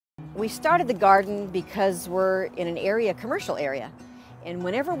We started the garden because we're in an area, commercial area, and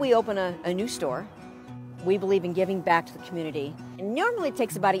whenever we open a new store, we believe in giving back to the community. And normally it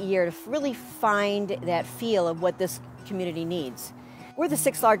takes about a year to really find that feel of what this community needs. We're the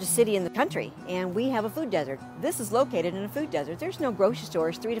 6th largest city in the country, and we have a food desert. This is located in a food desert. There's no grocery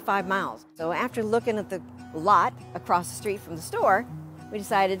stores 3 to 5 miles. So after looking at the lot across the street from the store, we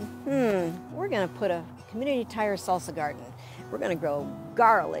decided, we're going to put a community tire salsa garden. We're going to grow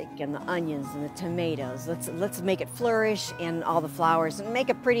garlic and the onions and the tomatoes. Let's make it flourish and all the flowers and make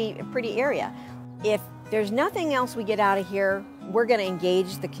a pretty area. If there's nothing else we get out of here, we're going to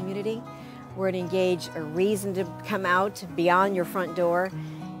engage the community. We're going to engage a reason to come out beyond your front door,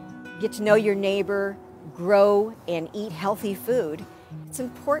 get to know your neighbor, grow and eat healthy food. It's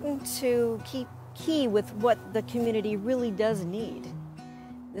important to keep key with what the community really does need.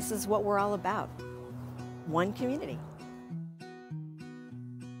 This is what we're all about. One community.